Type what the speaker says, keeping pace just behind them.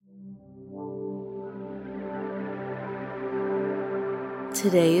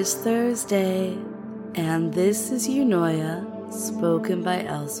Today is Thursday, and this is Eunoia, spoken by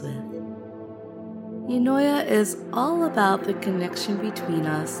Elswith. Eunoia is all about the connection between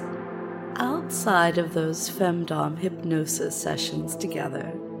us outside of those femdom hypnosis sessions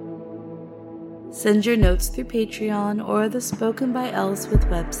together. Send your notes through Patreon or the Spoken by Elswith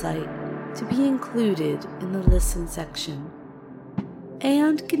website to be included in the listen section,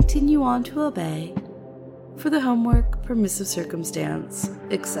 and continue on to obey for the homework, permissive circumstance,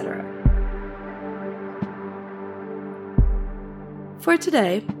 etc. For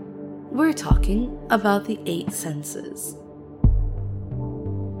today, we're talking about the 8 senses.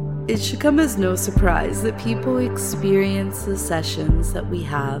 It should come as no surprise that people experience the sessions that we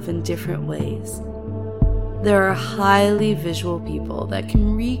have in different ways. There are highly visual people that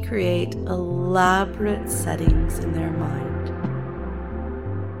can recreate elaborate settings in their mind,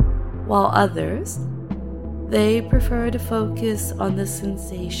 while others, they prefer to focus on the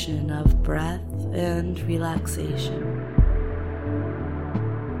sensation of breath and relaxation.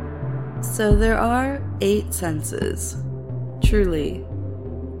 So there are 8 senses, truly.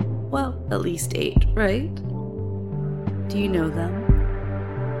 Well, at least 8, right? Do you know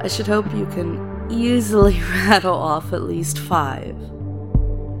them? I should hope you can easily rattle off at least 5.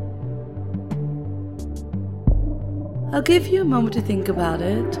 I'll give you a moment to think about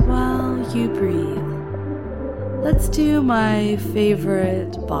it while you breathe. Let's do my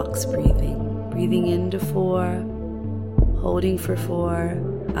favorite box breathing. Breathing into 4, holding for 4,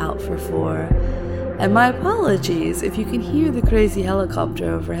 out for 4. And my apologies if you can hear the crazy helicopter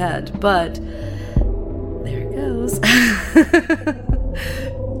overhead, but there it goes.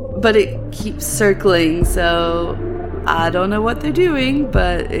 But it keeps circling, so I don't know what they're doing,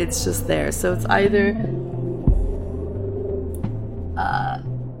 but it's just there. So it's either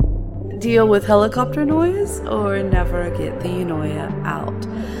deal with helicopter noise or never get the Eunoia out.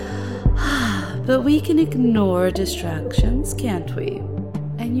 But we can ignore distractions, can't we?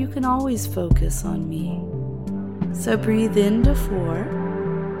 And you can always focus on me. So breathe into 4.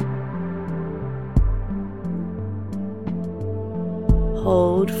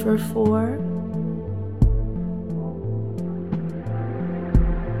 Hold for 4.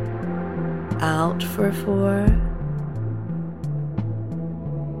 Out for 4.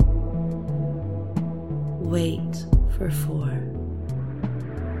 Wait for 4.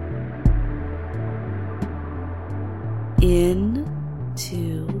 In,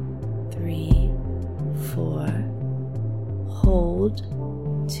 2, 3, 4. Hold,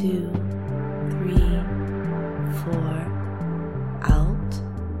 2, 3, 4. Out,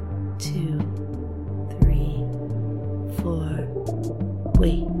 2, 3, 4.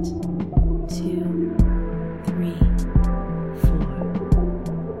 Wait, 2, 3,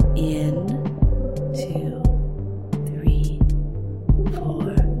 4. In, 2, 3,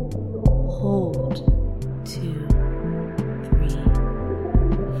 4. Hold, 2, 3,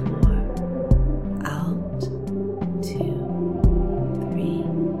 4. Out, 2, 3,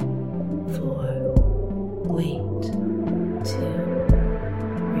 4. Wait, 2, 3, 4.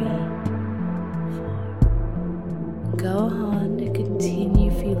 Go on to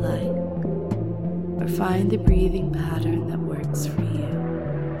continue if you like, or find the breathing pattern that works for you.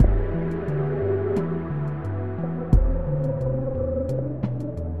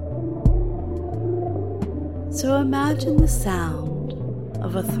 So imagine the sound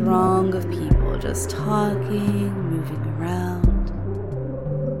of a throng of people just talking, moving around,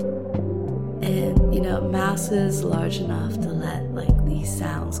 and, masses large enough to let these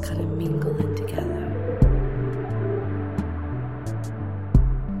sounds kind of mingle in together.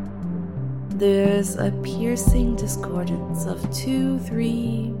 There's a piercing discordance of 2,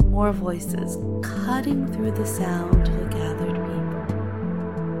 3 more voices cutting through the sound of the gathered people.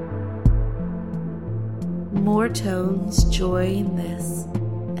 More tones join this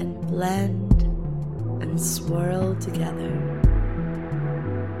and blend and swirl together,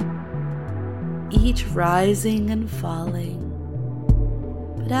 each rising and falling,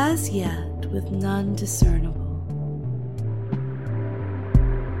 but as yet with none discernible.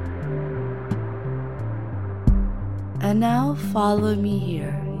 And now follow me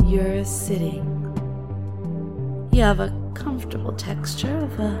here. You're sitting. You have a comfortable texture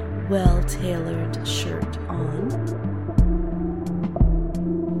of a well-tailored shirt on.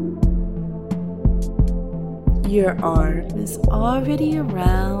 Your arm is already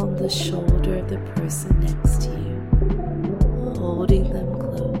around the shoulder of the person next to you, holding them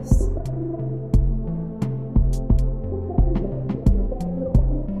close.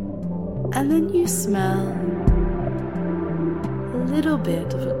 And then you smell a little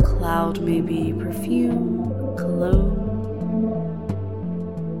bit of a cloud, maybe perfume, cologne.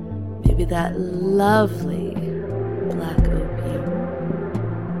 maybe that lovely black opium,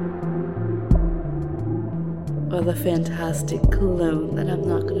 or the fantastic cologne that I'm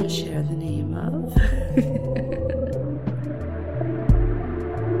not going to share the name of.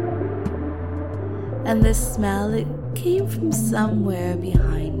 And this smell, it came from somewhere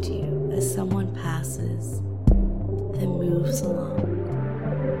behind you as someone passes and moves along.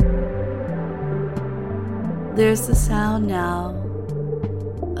 There's the sound now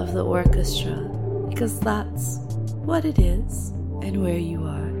of the orchestra, because that's what it is and where you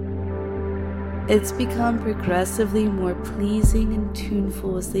are. It's become progressively more pleasing and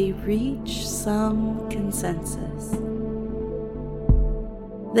tuneful as they reach some consensus.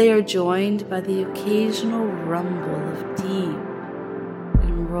 They are joined by the occasional rumble of deep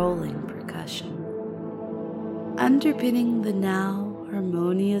and rolling percussion, underpinning the now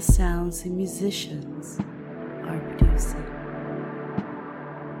harmonious sounds the musicians are producing.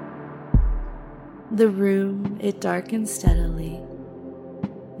 The room, it darkens steadily.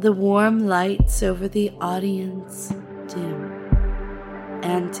 The warm lights over the audience dim.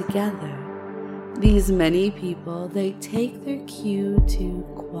 And together, these many people, they take their cue to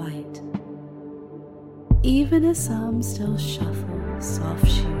quiet. Even as some still shuffle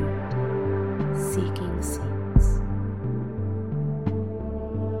soft-shoed, seeking seats.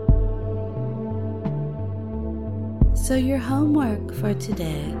 So your homework for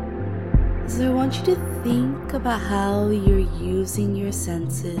today is I want you to think about how you're using your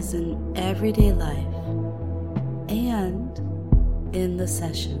senses in everyday life and in the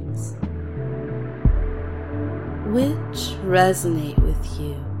sessions. Which resonate with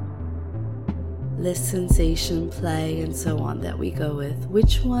you? List, sensation, play, and so on that we go with.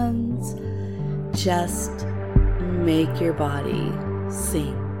 Which ones just make your body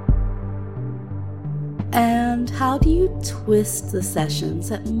sing? And how do you twist the sessions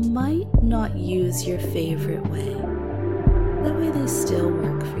that might not use your favorite way? That way they still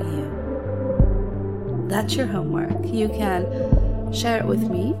work for you. That's your homework. You can share it with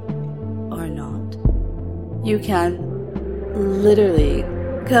me or not. You can literally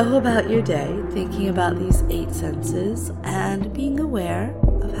go about your day thinking about these 8 senses and being aware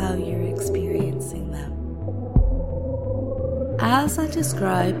of how you're experiencing them. As I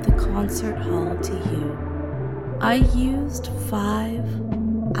described the concert hall to you, I used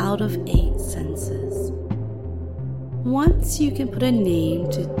 5 out of 8 senses. Once you can put a name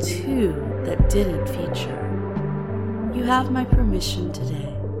to 2 that didn't feature, you have my permission today.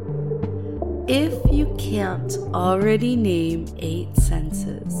 If you can't already name 8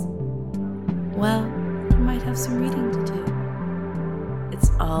 senses, well, you might have some reading to do. It's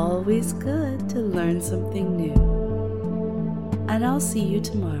always good to learn something new. And I'll see you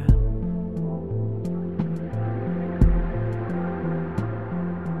tomorrow.